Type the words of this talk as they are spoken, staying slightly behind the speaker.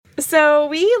So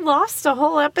we lost a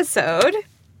whole episode.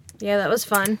 Yeah, that was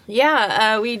fun.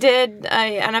 Yeah, we did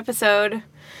an episode,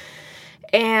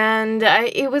 and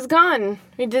it was gone.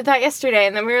 We did that yesterday,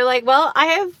 and then we were like, well, I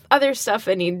have other stuff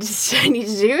I need to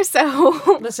do,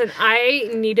 so... Listen, I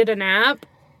needed a nap.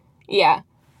 Yeah.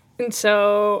 And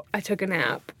so I took a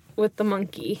nap with the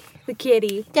monkey, the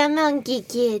kitty. The monkey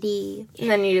kitty.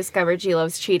 And then you discovered she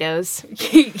loves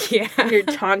Cheetos. Yeah. You're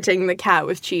taunting the cat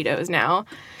with Cheetos now.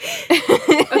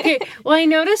 Okay, well, I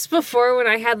noticed before when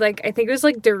I had, I think it was,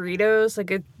 Doritos,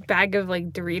 a bag of,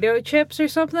 Dorito chips or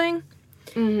something.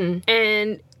 Mm-hmm.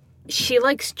 And she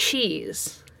likes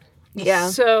cheese. Yeah.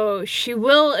 So she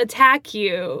will attack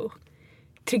you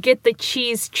to get the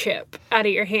cheese chip out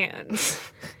of your hands.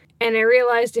 And I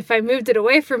realized if I moved it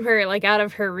away from her, out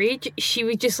of her reach, she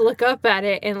would just look up at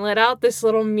it and let out this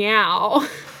little meow.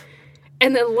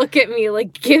 And then look at me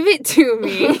give it to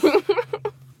me.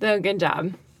 So, good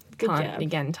job. Good job.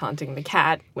 Again, taunting the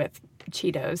cat with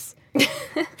Cheetos.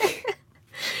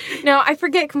 No, I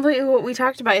forget completely what we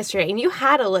talked about yesterday. And you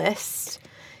had a list.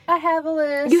 I have a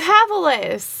list. You have a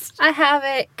list. I have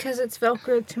it because it's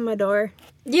Velcroed to my door.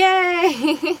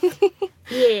 Yay!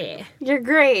 Yeah. You're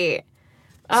great.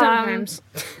 Sometimes.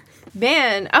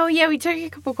 Man. Oh, yeah, we took a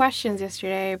couple questions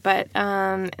yesterday, but,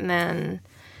 and then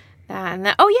that and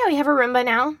that. Oh, yeah, we have a Roomba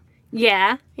now.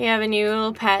 Yeah. We have a new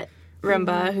little pet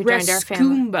Roomba who joined our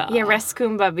family. Rescoomba. Yeah,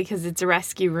 Rescoomba, because it's a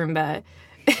rescue Roomba.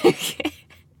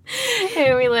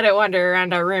 And we let it wander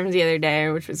around our rooms the other day,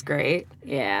 which was great.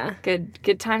 Yeah.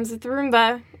 Good times with the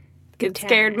Roomba. Good times.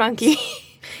 scared monkey.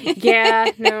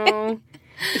 Yeah, no.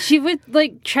 She would,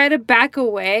 try to back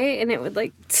away, and it would,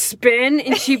 spin,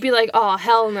 and she'd be like, oh,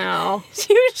 hell no.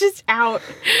 She was just out.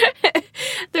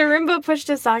 The Roomba pushed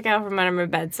a sock out from under my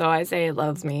bed, so I say it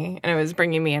loves me, and it was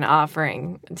bringing me an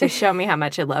offering to show me how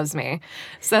much it loves me.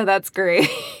 So that's great.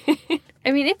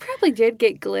 I mean, it probably did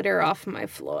get glitter off my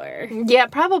floor. Yeah,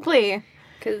 probably.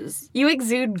 Because... You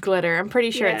exude glitter. I'm pretty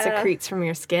sure it Yeah. secretes from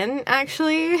your skin,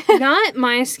 actually. Not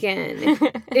my skin.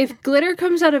 If glitter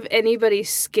comes out of anybody's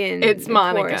skin, It's of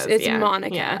Monica's. course, it's Yeah.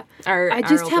 Monica. Yeah. I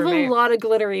just have a lot of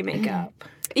glittery makeup.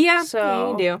 Yeah,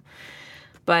 So- you do.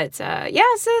 But, yeah,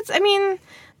 so it's,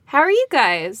 how are you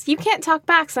guys? You can't talk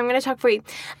back, so I'm going to talk for you.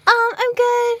 I'm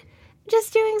good.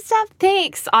 Just doing stuff.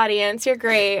 Thanks, audience. You're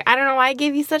great. I don't know why I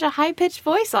gave you such a high-pitched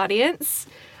voice, audience.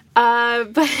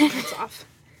 But... It's off.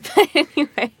 But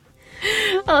anyway,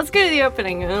 well, let's go to the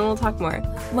opening and then we'll talk more.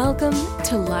 Welcome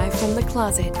to Live from the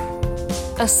Closet,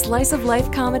 a slice of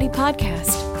life comedy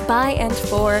podcast by and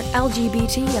for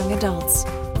LGBT young adults.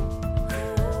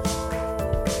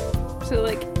 So,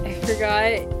 I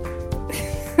forgot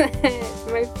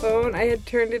my phone, I had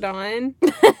turned it on,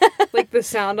 the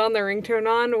sound on the ringtone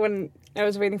on when I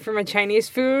was waiting for my Chinese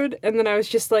food, and then I was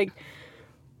just like,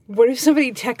 what if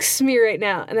somebody texts me right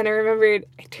now? And then I remembered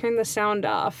I turned the sound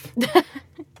off.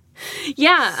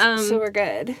 Yeah. So we're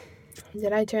good.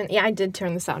 Did I turn? Yeah, I did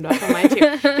turn the sound off on mine too.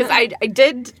 Because I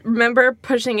did remember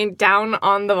pushing it down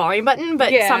on the volume button,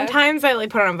 but Yeah. sometimes I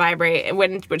put it on vibrate,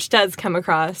 which does come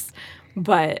across.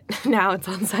 But now it's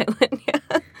on silent. Yeah.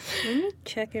 Let me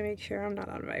check and make sure I'm not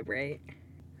on vibrate.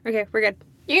 Okay, we're good.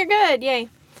 You're good. Yay.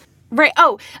 Right.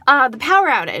 Oh, the power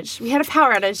outage. We had a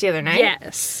power outage the other night.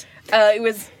 Yes. It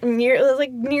was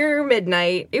near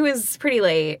midnight. It was pretty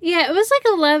late. Yeah, it was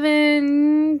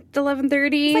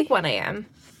 11:30. It's 1 a.m.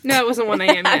 No, it wasn't 1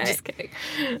 a.m. I'm yet. just kidding.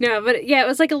 No, but yeah, it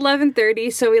was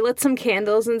 11:30, so we lit some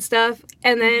candles and stuff,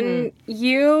 and then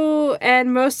you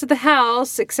and most of the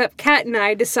house, except Kat and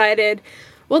I, decided,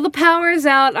 well, the power's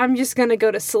out, I'm just gonna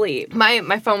go to sleep. My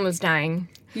phone was dying.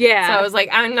 Yeah. So I was like,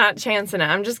 I'm not chancing it.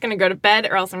 I'm just going to go to bed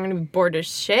or else I'm going to be bored as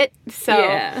shit. So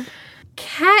Yeah.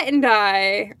 Kat and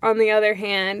I, on the other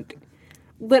hand,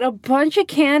 lit a bunch of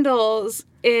candles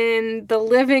in the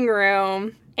living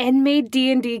room and made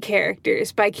D&D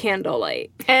characters by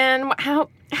candlelight. And how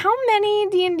many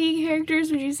D&D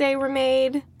characters would you say were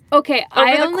made Okay,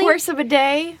 over the course of a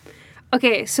day?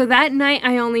 Okay, so that night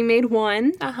I only made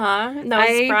one. Uh-huh. That was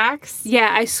Sprax? Yeah,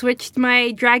 I switched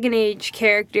my Dragon Age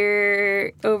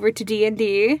character over to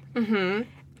D&D. Mm-hmm.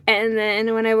 And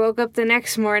then when I woke up the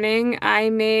next morning, I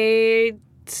made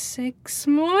 6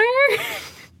 more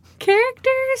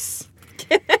characters.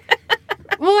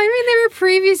 Well, I mean, they were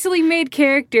previously made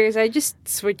characters. I just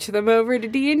switched them over to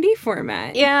D&D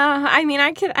format. Yeah, I mean,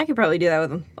 I could probably do that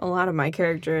with a lot of my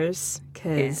characters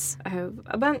because I have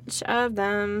a bunch of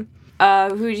them.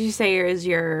 Who would you say is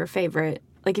your favorite?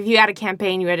 Like, if you had a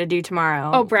campaign you had to do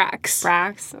tomorrow. Oh, Brax.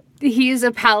 Brax. He's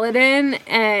a paladin,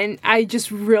 and I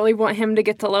just really want him to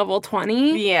get to level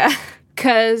 20. Yeah.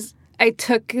 Because I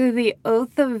took the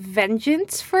Oath of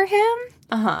Vengeance for him.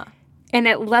 Uh-huh. And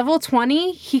at level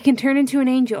 20, he can turn into an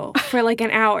angel for like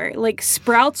an hour. Like,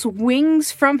 sprouts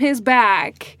wings from his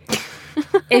back.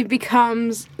 It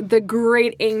becomes the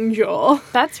great angel.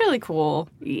 That's really cool.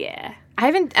 Yeah. I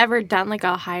haven't ever done like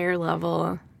a higher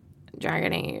level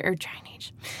Dragon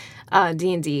Age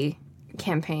D&D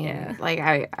campaign. Yeah. Like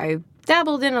I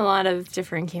dabbled in a lot of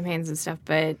different campaigns and stuff,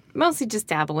 but mostly just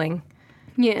dabbling.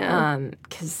 Yeah.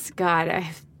 Because God, I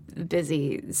have a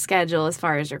busy schedule as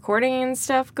far as recording and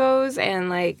stuff goes, and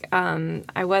like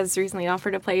I was recently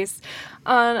offered a place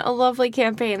on a lovely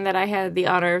campaign that I had the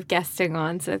honor of guesting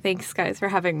on. So thanks guys for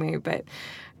having me, but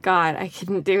God, I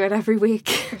couldn't do it every week.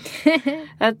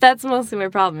 That's mostly my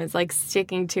problem. Is like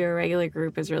sticking to a regular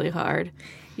group is really hard.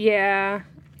 Yeah.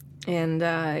 And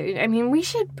I mean, we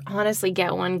should honestly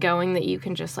get one going that you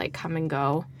can just like come and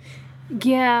go,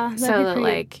 Yeah. so that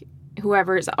like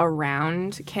whoever's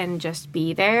around can just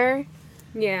be there.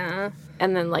 Yeah.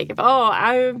 And then like if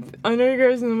I know you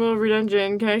guys in the middle of a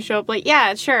dungeon, can I show up? Like,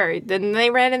 yeah, sure. Then they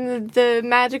ran and the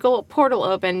magical portal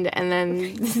opened, and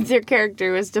then their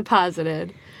character was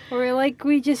deposited. Or like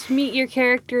we just meet your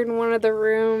character in one of the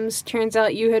rooms. Turns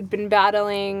out you had been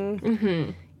battling.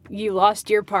 Mm-hmm. You lost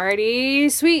your party.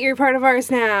 Sweet, you're part of ours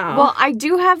now. Well, I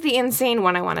do have the insane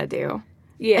one I want to do.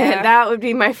 yeah. And that would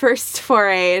be my first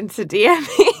foray into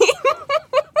DMing.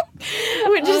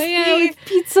 Would just be with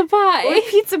pizza pie. with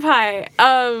pizza pie.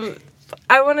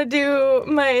 I want to do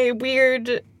my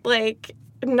weird like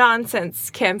nonsense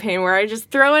campaign where I just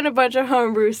throw in a bunch of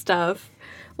homebrew stuff.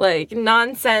 Like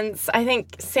nonsense. I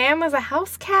think Sam was a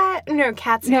house cat. No,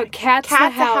 Cat's No, Cat's a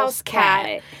house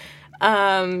cat.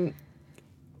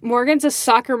 Morgan's a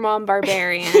soccer mom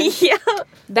barbarian. Yeah.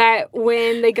 That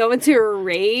when they go into a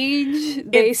rage,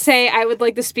 they say, I would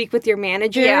like to speak with your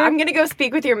manager. Yeah, I'm gonna go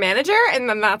speak with your manager, and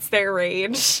then that's their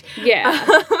rage. Yeah.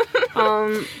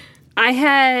 I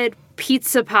had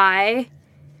pizza pie,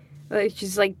 which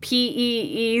is like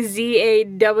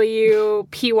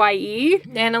PEEZAWPYE.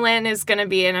 Nanalan is gonna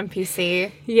be an NPC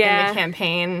in Yeah. the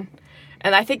campaign,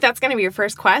 and I think that's gonna be your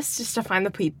first quest, just to find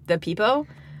the Peepo.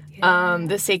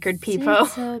 The sacred Peepo.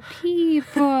 Pizza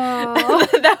people.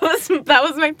 that was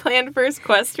my planned first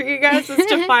quest for you guys, is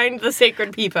to find the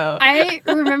sacred Peepo. I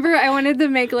remember I wanted to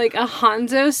make like a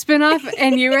Hanzo spinoff,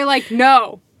 and you were like,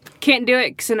 no, can't do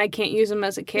it, because then I can't use him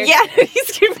as a character. Yeah,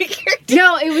 he's gonna be character.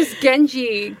 No, it was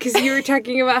Genji, because you were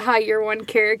talking about how your one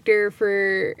character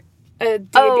for a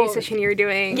D&D session you were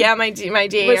doing Yeah, my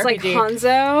DARPG. was like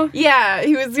Hanzo, Yeah,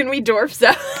 he was gonna be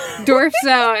Dwarfzo.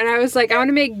 Dwarfzo, and I was like, I want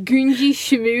to make Gunji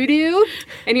Shimudu,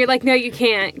 and you're like, no, you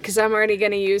can't, because I'm already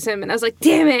going to use him, and I was like,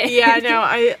 damn it. Yeah, no,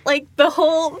 I, like, the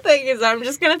whole thing is I'm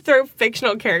just gonna throw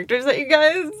fictional characters at you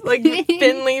guys, like,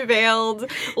 thinly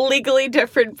veiled, legally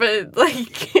different, but,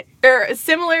 like, or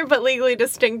similar but legally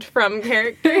distinct from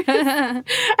characters, and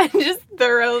just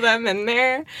throw them in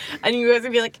there, and you guys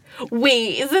would be like,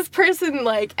 wait, is this person,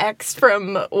 like, X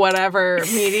from whatever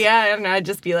media? And I'd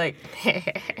just be like,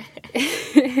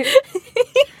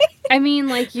 I mean,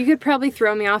 like, you could probably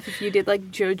throw me off if you did,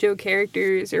 like, JoJo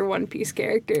characters or One Piece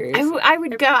characters. I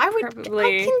would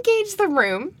Probably. I can gauge the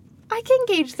room. I can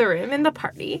gauge the room in the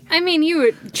party. I mean,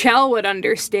 Chell would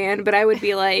understand, but I would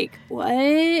be like, what?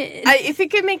 If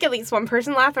it could make at least one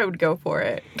person laugh, I would go for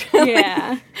it.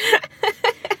 Yeah.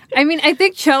 I mean, I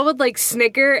think Chell would, like,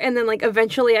 snicker, and then, like,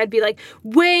 eventually I'd be like,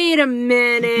 wait a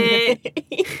minute.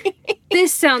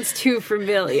 This sounds too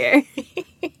familiar.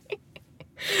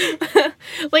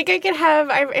 Like, I could have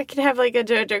like a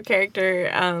JoJo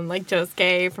character, like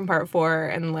Josuke from Part 4,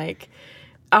 and like,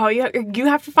 oh, you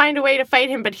have to find a way to fight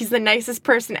him, but he's the nicest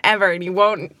person ever, and he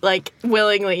won't, like,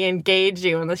 willingly engage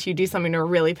you unless you do something to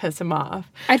really piss him off.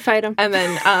 I'd fight him. And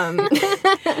then,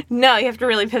 no, you have to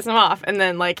really piss him off, and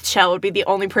then, like, Chell would be the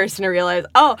only person to realize,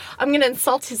 oh, I'm gonna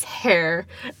insult his hair,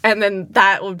 and then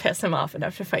that would piss him off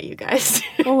enough to fight you guys.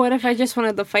 Well, what if I just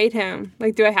wanted to fight him?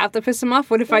 Like, do I have to piss him off?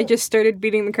 What if I just started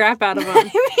beating the crap out of him?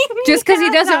 Just because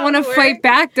he doesn't want to fight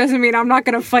back doesn't mean I'm not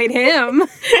going to fight him.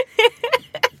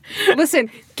 Listen,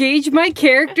 gauge my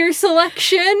character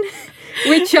selection,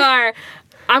 which are,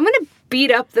 I'm going to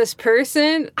beat up this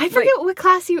person. I forget what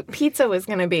class Pizza was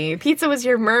gonna be. Pizza was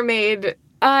your mermaid.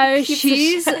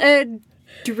 She's a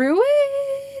druid?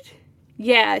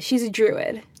 Yeah, she's a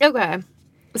druid. Okay.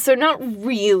 So not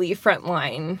really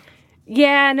frontline.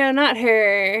 Yeah, no, not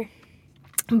her.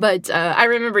 But I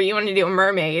remember you wanted to do a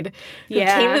mermaid who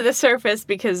Yeah. came to the surface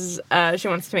because she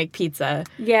wants to make pizza.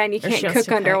 Yeah, and you Or she can't wants cook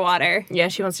to underwater. Yeah,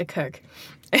 she wants to cook.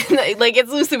 Like,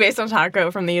 it's loosely based on Taco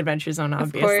from the Adventure Zone,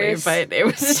 obviously. course. But it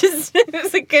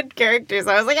was a good character. So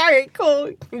I was like, all right, cool.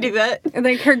 We can do that. And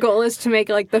then her goal is to make,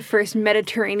 like, the first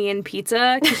Mediterranean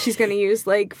pizza, because she's going to use,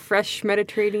 like, fresh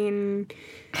Mediterranean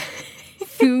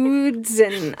foods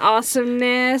and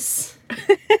awesomeness.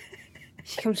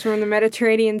 She comes from the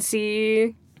Mediterranean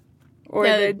Sea, or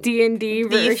the D&D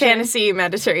version. The fantasy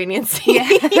Mediterranean Sea.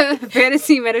 Yeah,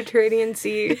 fantasy Mediterranean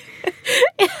Sea.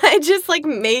 I just, like,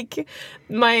 make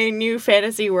my new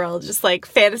fantasy world just, like,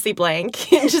 fantasy blank.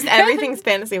 Just everything's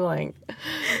fantasy blank.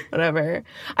 Whatever.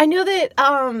 I know that,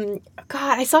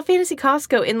 God, I saw Fantasy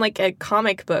Costco in, like, a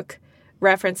comic book,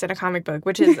 reference in a comic book,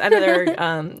 which is another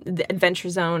the Adventure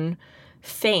Zone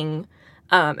thing.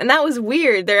 And that was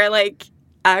weird. They're, like,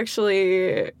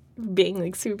 actually being,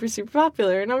 like, super, super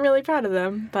popular, and I'm really proud of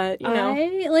them, but, you know.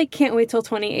 I, like, can't wait till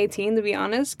 2018, to be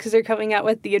honest, because they're coming out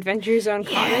with the Adventure Zone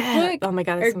comic book. Oh my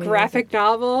God, a that's amazing. graphic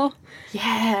novel.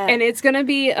 Yeah. And it's going to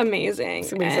be amazing.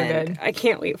 It's going to be so and good. I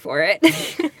can't wait for it.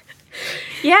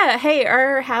 Yeah, hey,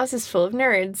 our house is full of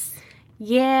nerds.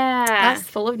 Yeah. Us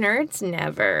full of nerds?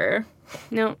 Never.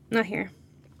 No, not here.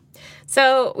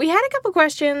 So we had a couple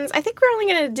questions. I think we're only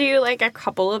going to do like a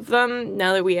couple of them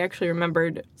now that we actually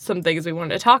remembered some things we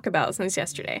wanted to talk about since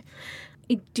yesterday.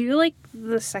 I do like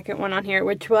the second one on here,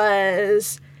 which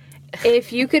was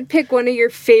if you could pick one of your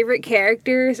favorite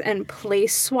characters and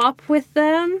place swap with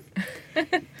them,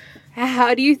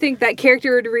 how do you think that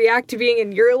character would react to being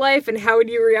in your life, and how would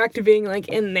you react to being like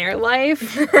in their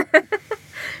life?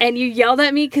 And you yelled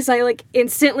at me because I like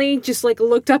instantly just like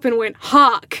looked up and went,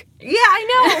 Hawk. Yeah, I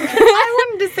know. I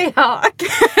wanted to say Hawk.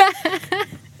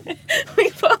 We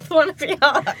both want to be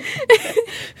Hawk.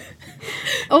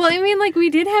 Well, I mean, like, we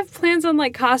did have plans on,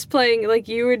 like, cosplaying. Like,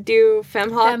 you would do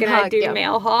Femhawk and I'd do yeah.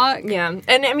 Male Hawk. Yeah,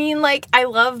 and I mean, like, I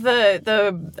love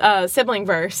the sibling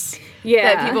verse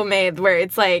that people made, where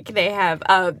it's like they have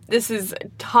this is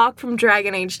Hawk from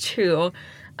Dragon Age 2,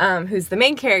 who's the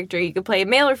main character. You could play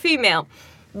male or female,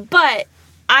 but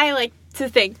I like to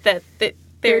think that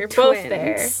they're both twins.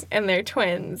 there, and they're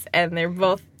twins, and they're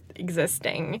both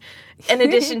existing, in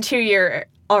addition to your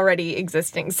already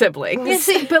existing siblings. Yeah,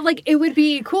 see, but, like, it would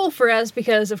be cool for us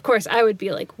because, of course, I would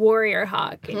be, like, Warrior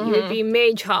Hawk, and you would be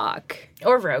Mage Hawk.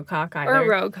 Or Rogue Hawk, either. Or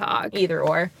Rogue Hawk. Either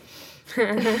or.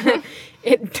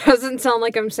 It doesn't sound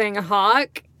like I'm saying a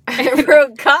hawk.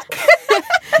 Rogue Hawk.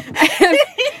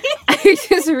 I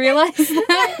just realized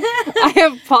that.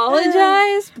 I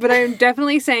apologize, but I'm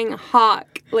definitely saying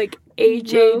hawk, like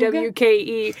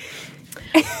Hawke.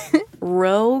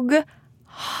 Rogue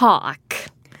Hawk.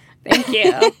 Thank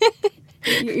you.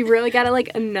 You really gotta, like,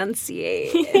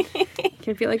 enunciate. You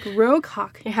can be like, Rogue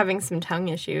Hawk. You're having some tongue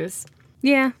issues.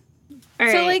 Yeah. All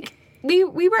right. So, like, we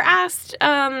were asked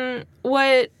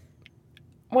what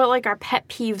like our pet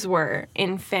peeves were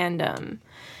in fandom,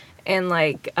 and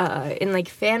like in like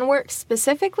fan work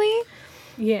specifically.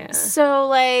 Yeah. So,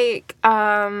 like,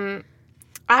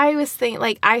 I was thinking,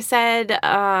 like, I said,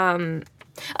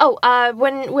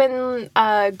 when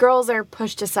girls are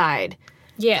pushed aside.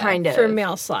 Yeah. Kind of. For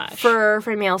male slash. For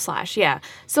male slash, yeah.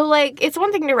 So, like, it's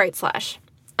one thing to write slash.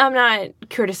 I'm not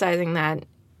criticizing that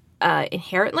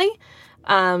inherently.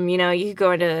 You know, you could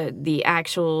go into the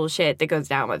actual shit that goes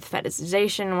down with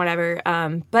fetishization, whatever.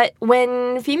 But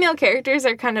when female characters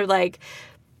are kind of, like,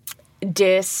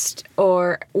 dissed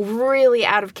or really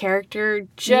out of character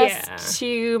just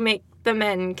to make the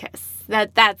men kiss,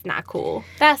 that's not cool.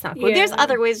 That's not cool. Yeah. There's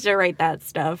other ways to write that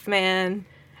stuff, man.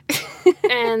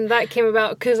 And that came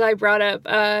about because I brought up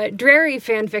Drarry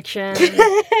fanfiction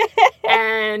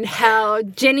and how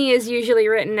Ginny is usually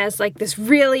written as, like, this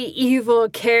really evil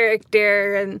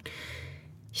character, and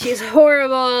she's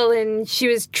horrible, and she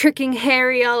was tricking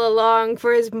Harry all along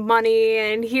for his money,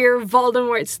 and here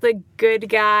Voldemort's the good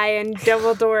guy, and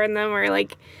Dumbledore and them are,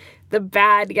 like, the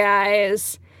bad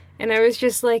guys. And I was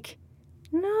just like,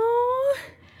 no.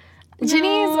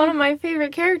 Ginny is one of my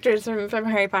favorite characters from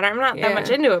Harry Potter. I'm not that much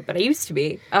into it, but I used to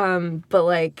be. But,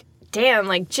 like, damn,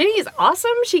 like, Ginny is awesome.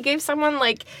 She gave someone,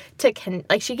 like,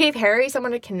 she gave Harry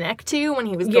someone to connect to when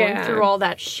he was going through all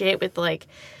that shit with, like,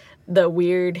 the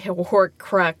weird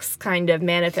Horcrux kind of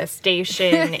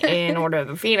manifestation in Order of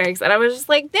the Phoenix. And I was just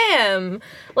like, damn.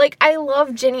 Like, I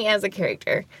love Ginny as a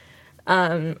character.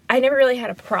 I never really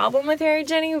had a problem with Harry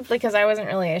Ginny because I wasn't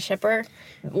really a shipper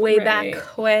way back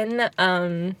when.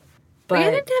 I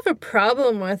didn't have a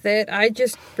problem with it. I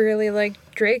just really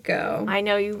liked Draco. I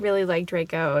know you really like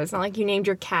Draco. It's not like you named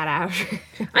your cat after.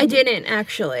 I didn't,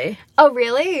 actually. Oh,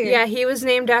 really? Yeah, he was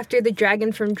named after the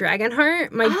dragon from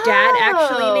Dragonheart. My dad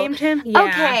actually named him. Yeah.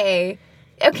 Okay.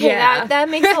 Okay, Yeah. that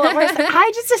makes it a lot worse.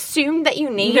 I just assumed that you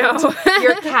named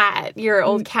your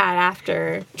old cat,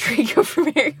 after Draco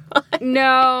from Harry Potter.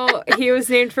 No, he was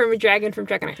named from a dragon from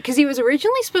Dragonite. Because he was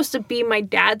originally supposed to be my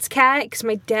dad's cat, because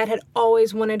my dad had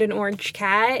always wanted an orange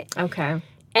cat. Okay.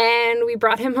 And we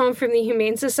brought him home from the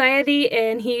Humane Society,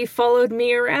 and he followed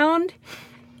me around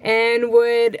and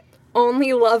would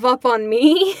only love up on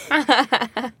me.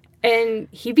 And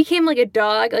he became like a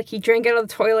dog. Like, he drank out of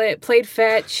the toilet, played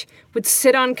fetch, would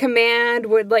sit on command,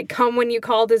 would, like, come when you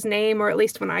called his name, or at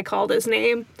least when I called his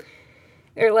name.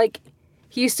 Or, like,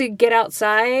 he used to get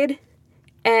outside,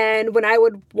 and when I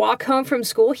would walk home from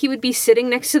school, he would be sitting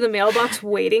next to the mailbox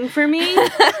waiting for me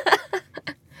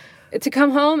to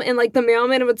come home, and, like, the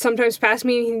mailman would sometimes pass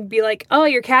me, and he'd be like, "Oh,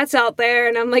 your cat's out there,"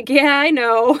 and I'm like, "Yeah, I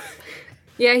know."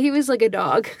 Yeah, he was like a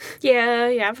dog.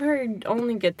 Yeah, I've heard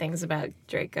only good things about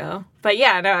Draco. But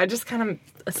yeah, no, I just kind of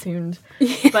assumed.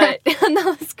 Yeah. But that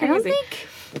was I don't crazy. think...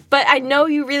 But I know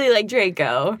you really like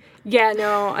Draco. Yeah,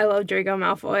 no, I love Draco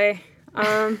Malfoy.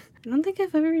 I don't think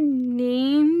I've ever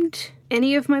named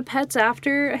any of my pets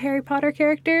after a Harry Potter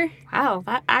character. Wow,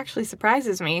 that actually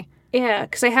surprises me. Yeah,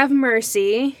 because I have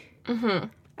Mercy. Mm-hmm.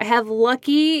 I have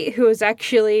Lucky, who is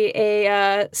actually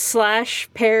a slash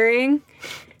pairing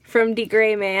from The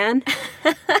Gray Man.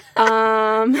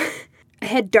 I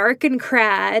had Dark and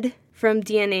Crad from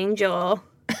Dean Angel.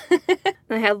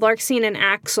 I had Larxene and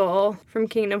Axel from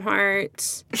Kingdom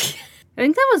Hearts. I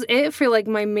think that was it for, like,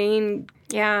 my main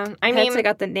Yeah, pets. I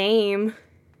got the name.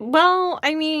 Well,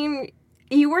 I mean,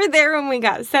 you were there when we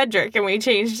got Cedric, and we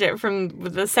changed it from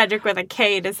the Cedric with a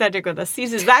K to Cedric with a C.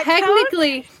 Does that count?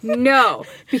 Technically, no,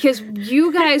 because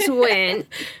you guys went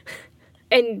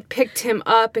and picked him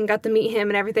up and got to meet him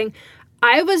and everything.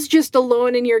 I was just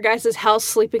alone in your guys' house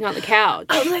sleeping on the couch.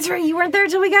 Oh, that's right. You weren't there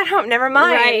till we got home. Never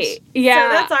mind. Right. Yeah.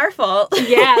 So that's our fault.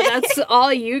 Yeah, that's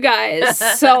all you guys.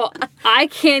 So I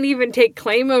can't even take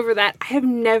claim over that. I have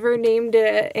never named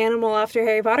an animal after a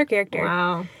Harry Potter character.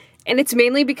 Wow. And it's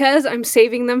mainly because I'm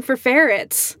saving them for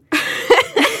ferrets.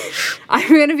 I'm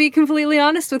going to be completely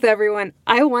honest with everyone.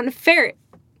 I want a ferret.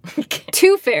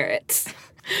 2 ferrets.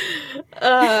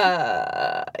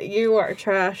 You are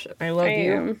trash. I love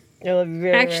you. am. I love you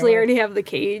very, Actually, I very already have the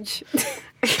cage.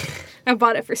 I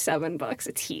bought it for $7.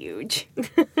 It's huge.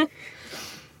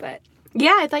 But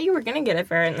Yeah, I thought you were gonna get a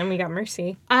ferret, and then we got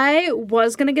Mercy. I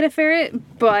was going to get a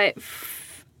ferret, but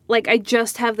like, I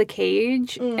just have the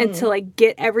cage, and to, like,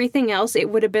 get everything else, it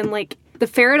would have been, like, the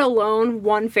ferret alone,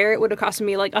 1 ferret would have cost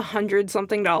me, like,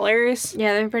 $100-something.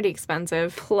 Yeah, they're pretty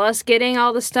expensive. Plus getting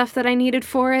all the stuff that I needed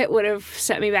for it would have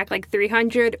set me back, like,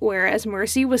 $300, whereas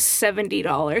Mercy was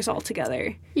 $70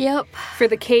 altogether. Yep. For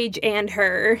the cage and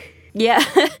her. Yeah.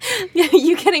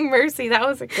 You getting Mercy, that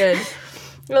was a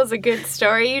good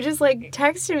story. You just, like,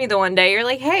 texted me the one day. You're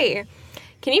like, "Hey,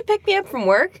 can you pick me up from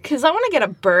work? Because I want to get a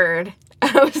bird."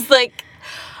 I was like,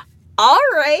 all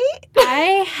right.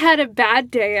 I had a bad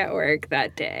day at work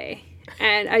that day,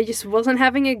 and I just wasn't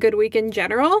having a good week in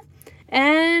general.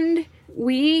 And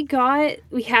we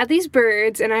had these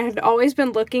birds, and I had always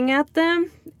been looking at them,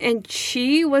 and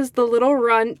she was the little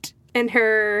runt in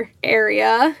her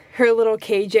area, her little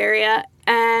cage area.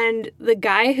 And the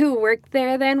guy who worked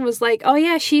there then was like, "Oh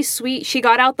yeah, she's sweet. She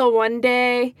got out the one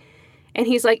day." And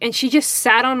he's like, and she just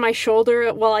sat on my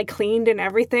shoulder while I cleaned and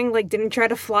everything, like, didn't try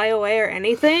to fly away or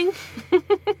anything.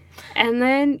 And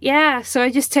then, yeah, so I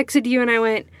just texted you and I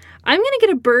went, "I'm going to get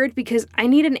a bird because I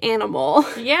need an animal."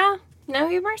 Yeah. No,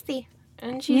 you're Mercy.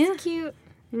 And she's Yeah. cute.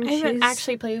 And I haven't she's-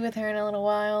 actually played with her in a little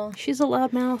while. She's a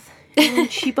loudmouth,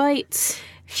 and she bites.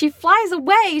 She flies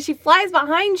away. She flies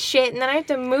behind shit, and then I have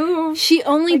to move. She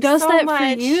only Like, does so that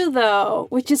much. for you, though,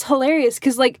 which is hilarious,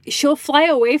 because, like, she'll fly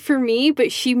away for me,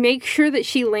 but she makes sure that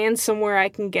she lands somewhere I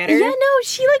can get her. Yeah, no,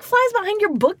 she, like, flies behind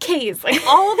your bookcase, like,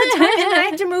 all the time, and then I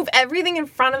have to move everything in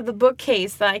front of the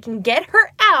bookcase so I can get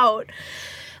her out.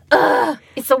 Ugh,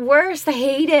 it's the worst. I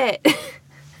hate it.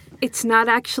 It's not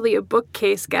actually a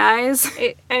bookcase, guys.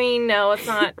 I mean, no, it's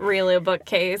not really a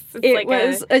bookcase. It's It like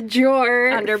was a drawer.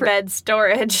 under bed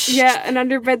storage. Yeah, an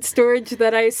underbed storage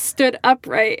that I stood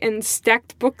upright and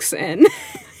stacked books in.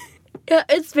 Yeah,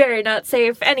 it's very not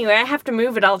safe. Anyway, I have to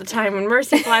move it all the time when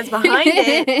Mercy flies behind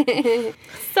it.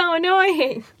 So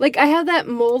annoying. Like, I have that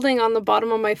molding on the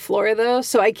bottom of my floor, though,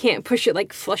 so I can't push it,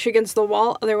 like, flush against the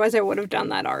wall. Otherwise, I would have done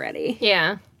that already.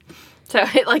 Yeah. So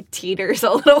it, like, teeters a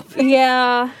little bit.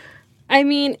 Yeah. I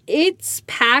mean, it's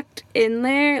packed in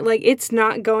there. Like, it's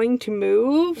not going to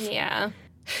move. Yeah.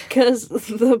 Because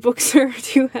the books are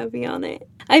too heavy on it.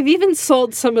 I've even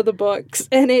sold some of the books,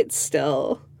 and it's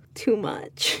still too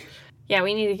much. Yeah,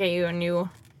 we need to get you a new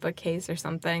bookcase or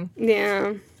something.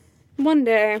 Yeah. One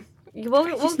day.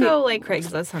 We'll go like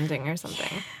Craigslist hunting or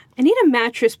something. I need a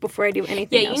mattress before I do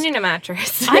anything Yeah, else. you need a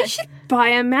mattress. I should buy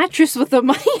a mattress with the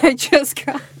money I just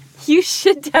got. You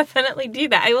should definitely do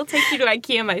that. I will take you to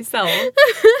IKEA myself.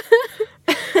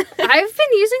 I've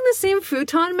been using the same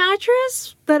futon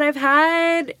mattress that I've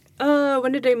had.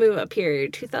 When did I move up here?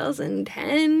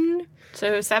 2010?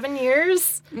 So 7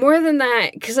 years? More than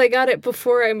that, because I got it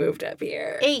before I moved up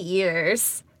here. 8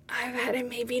 years. I've had it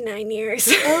maybe 9 years.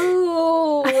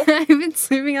 Oh. I've been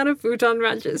sleeping on a futon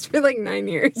mattress for like 9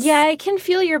 years. Yeah, I can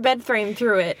feel your bed frame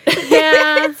through it.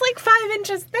 Yeah. It's like 5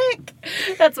 inches thick.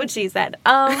 That's what she said.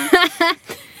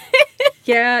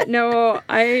 Yeah, no,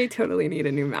 I totally need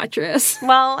a new mattress.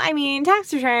 Well, I mean,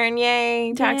 tax return,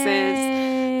 yay, taxes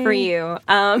Yay. for you.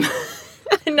 Not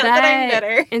that I'm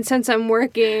better. And since I'm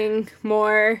working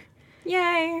more,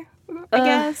 Yay, I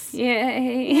guess.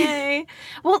 Yay. Yay.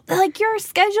 Well, like, your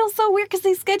schedule's so weird because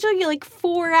they schedule you, like,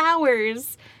 4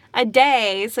 hours a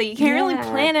day, so you can't really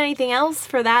plan anything else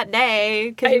for that day.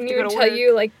 I didn't even tell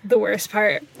you, like, the worst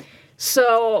part.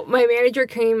 So my manager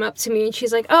came up to me and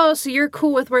she's like, oh, so you're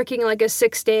cool with working, like, a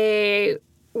 6-day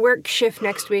work shift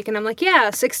next week? And I'm like, yeah,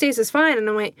 6 days is fine. And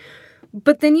I'm like,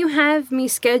 but then you have me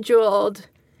scheduled,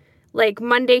 like,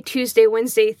 Monday, Tuesday,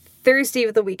 Wednesday, Thursday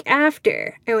of the week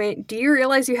after. I went, do you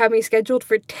realize you have me scheduled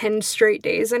for 10 straight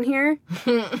days in here?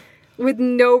 With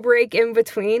no break in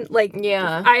between? Like,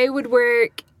 Yeah. I would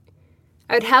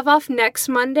have off next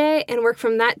Monday and work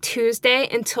from that Tuesday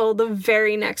until the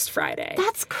very next Friday.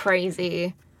 That's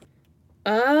crazy.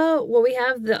 Well, we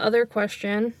have the other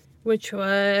question, which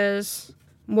was,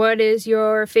 what is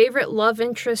your favorite love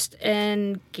interest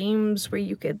in games where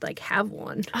you could, like, have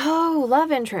one? Oh,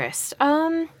 love interest.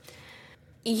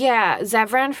 Yeah,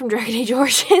 Zevran from Dragon Age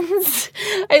Origins.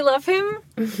 I love him.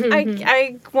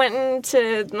 I went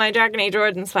into my Dragon Age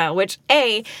Origins file, which,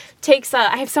 takes,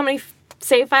 I have so many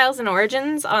save files in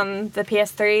Origins on the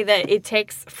PS3 that it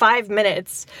takes 5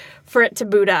 minutes for it to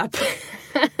boot up.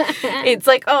 It's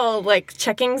like,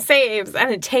 checking saves, and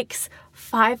it takes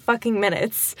 5 fucking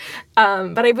minutes.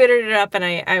 But I booted it up, and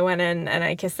I went in and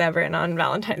I kissed Everett on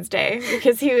Valentine's Day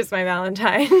because he was my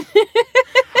Valentine.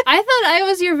 I thought I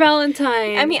was your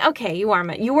Valentine. I mean, okay, you were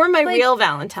my real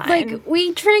Valentine. like,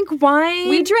 we drank wine.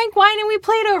 We drank wine and we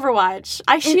played Overwatch.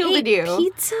 I shielded you.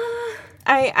 Pizza?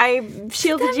 I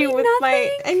shielded you mean with nothing?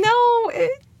 my. I know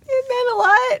it meant a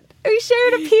lot. We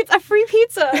shared a free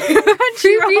pizza,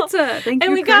 Free pizza. Thank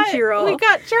and you, we got Crunchyroll.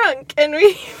 drunk and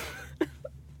we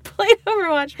played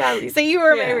Overwatch badly. So you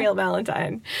were my Yeah. real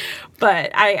Valentine,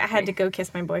 but I had to go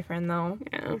kiss my boyfriend though.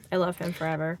 Yeah. I love him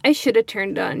forever. I should have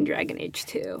turned on Dragon Age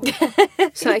 2.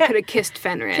 So I could have kissed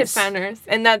Fenris. Kiss Fenris,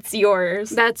 and that's yours.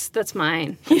 That's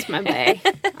mine. That's my bae.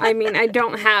 I mean,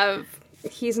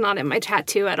 he's not in my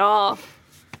tattoo at all.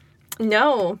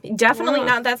 No, definitely Yeah.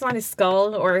 not. That's not his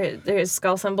skull or his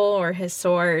skull symbol or his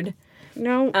sword.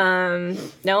 No.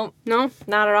 Nope, No.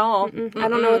 not at all. I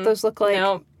don't know what those look like.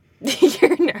 No,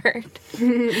 you're a nerd.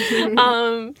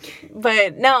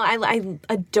 But no, I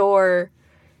adore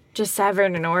just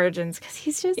Severn and Origins because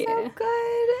he's just so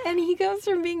good, and he goes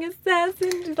from being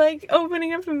assassin to like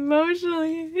opening up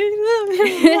emotionally. And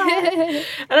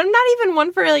I'm not even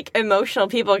one for like emotional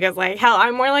people because like hell,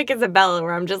 I'm more like Isabella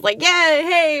where I'm just like yeah,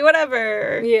 hey,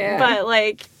 whatever. Yeah.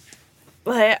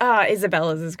 But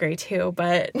Isabella's is great too.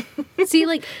 But See,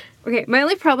 like, okay, my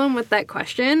only problem with that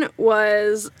question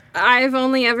was I've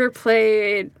only ever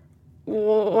played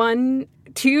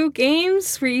 2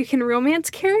 games where you can romance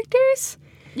characters,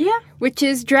 yeah, which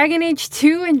is Dragon Age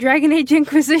 2 and Dragon Age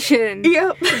Inquisition.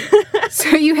 yep.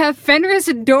 So you have Fenris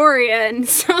and Dorian,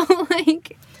 so,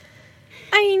 like...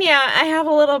 I mean, yeah, I have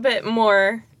a little bit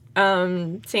more,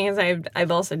 seeing as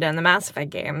I've also done the Mass Effect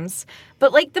games.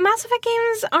 But, like, the Mass Effect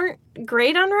games aren't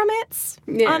great on romance.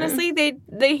 Yeah. Honestly,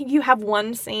 you have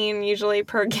one scene usually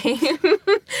per game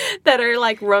that are,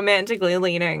 like, romantically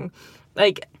leaning.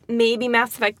 Like, maybe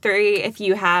Mass Effect 3 if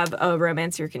you have a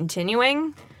romance you're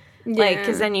continuing. Like,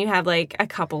 because then you have, like, a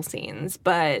couple scenes.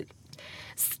 But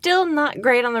still not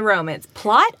great on the romance.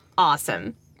 Plot,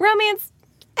 awesome. Romance,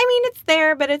 I mean, it's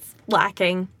there, but it's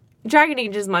lacking. Dragon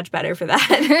Age is much better for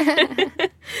that.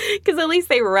 Because at least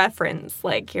they reference,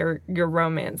 like, your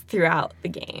romance throughout the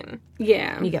game.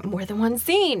 Yeah. You get more than one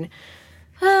scene.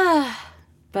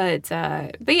 But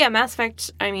yeah, Mass Effect,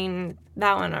 I mean,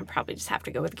 that one I'd probably just have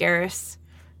to go with Garrus.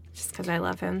 Just because I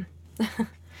love him.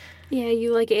 Yeah,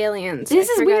 you like aliens. This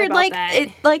I is forgot weird. about Like, that.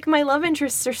 like my love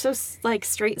interests are so, like,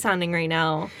 straight sounding right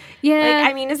now. Yeah. Like,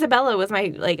 I mean, Isabella was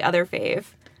my, like, other fave.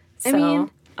 So, I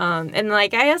mean... and,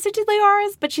 like, I also did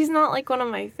Leora's, but she's not, like, one of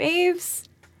my faves.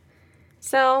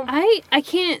 So I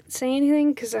can't say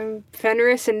anything because I'm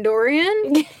Fenris and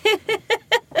Dorian.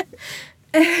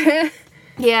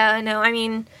 yeah, no, I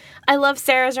mean, I love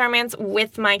Sarah's romance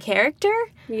with my character.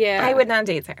 Yeah. I would not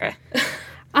date Sarah.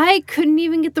 I couldn't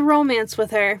even get the romance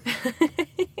with her.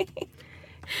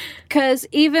 Because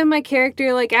even my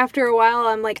character, like, after a while,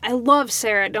 I'm like, I love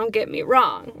Sarah, don't get me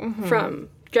wrong, from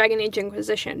Dragon Age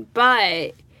Inquisition,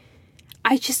 but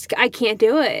I can't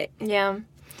do it. Yeah.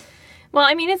 Well,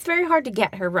 I mean, it's very hard to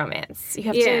get her romance. You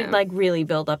have to, like, really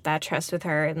build up that trust with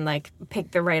her and, like,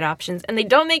 pick the right options. And they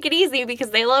don't make it easy because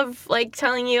they love, like,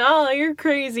 telling you, oh, you're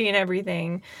crazy and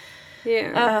everything.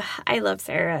 Yeah. I love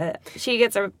Sarah. She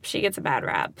gets a bad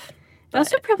rap. It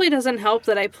also probably doesn't help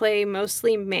that I play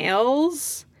mostly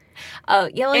males. Oh,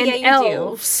 yeah, And you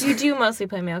elves. do. You do mostly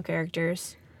play male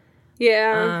characters.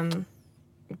 Yeah.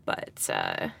 But,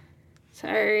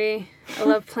 Sorry. I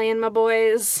love playing my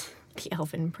boys. the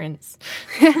Elven Prince.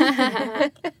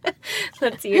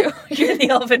 That's you. You're the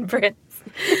Elven Prince.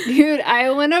 Dude, I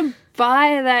want to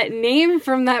buy that name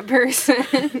from that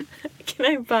person. Can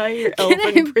I buy your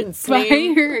Elven Prince Buy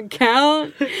name? your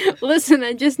account? Listen,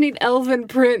 I just need Elven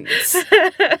Prince.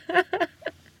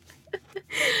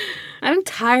 I'm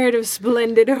tired of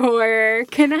splendid horror.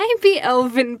 Can I be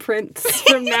Elven Prince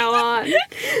from now on?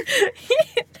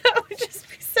 That would just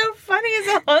be so funny as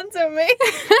a Hanzo mate.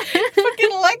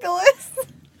 Fucking Legolas.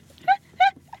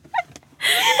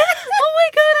 Oh my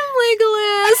god, I'm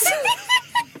Legolas!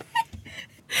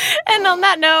 And on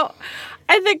that note,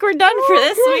 I think we're done for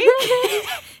this week.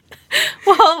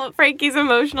 While Frankie's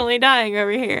emotionally dying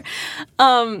over here.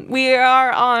 We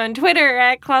are on Twitter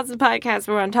at Closet Podcast.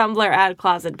 We're on Tumblr at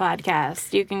Closet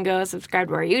Podcast. You can go subscribe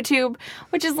to our YouTube,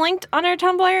 which is linked on our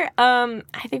Tumblr. I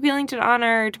think we linked it on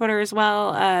our Twitter as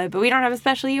well, but we don't have a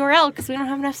special URL because we don't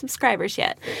have enough subscribers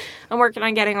yet. I'm working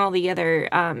on getting all the other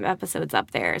episodes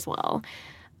up there as well.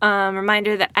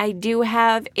 Reminder that I do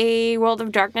have a World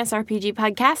of Darkness RPG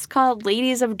podcast called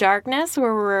Ladies of Darkness,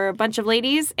 where we're a bunch of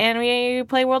ladies and we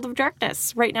play World of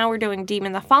Darkness. Right now we're doing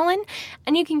Demon the Fallen,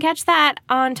 and you can catch that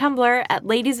on Tumblr at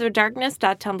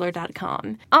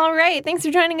ladiesofdarkness.tumblr.com. All right, thanks for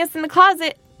joining us in the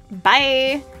closet.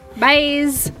 Bye.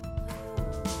 Byes.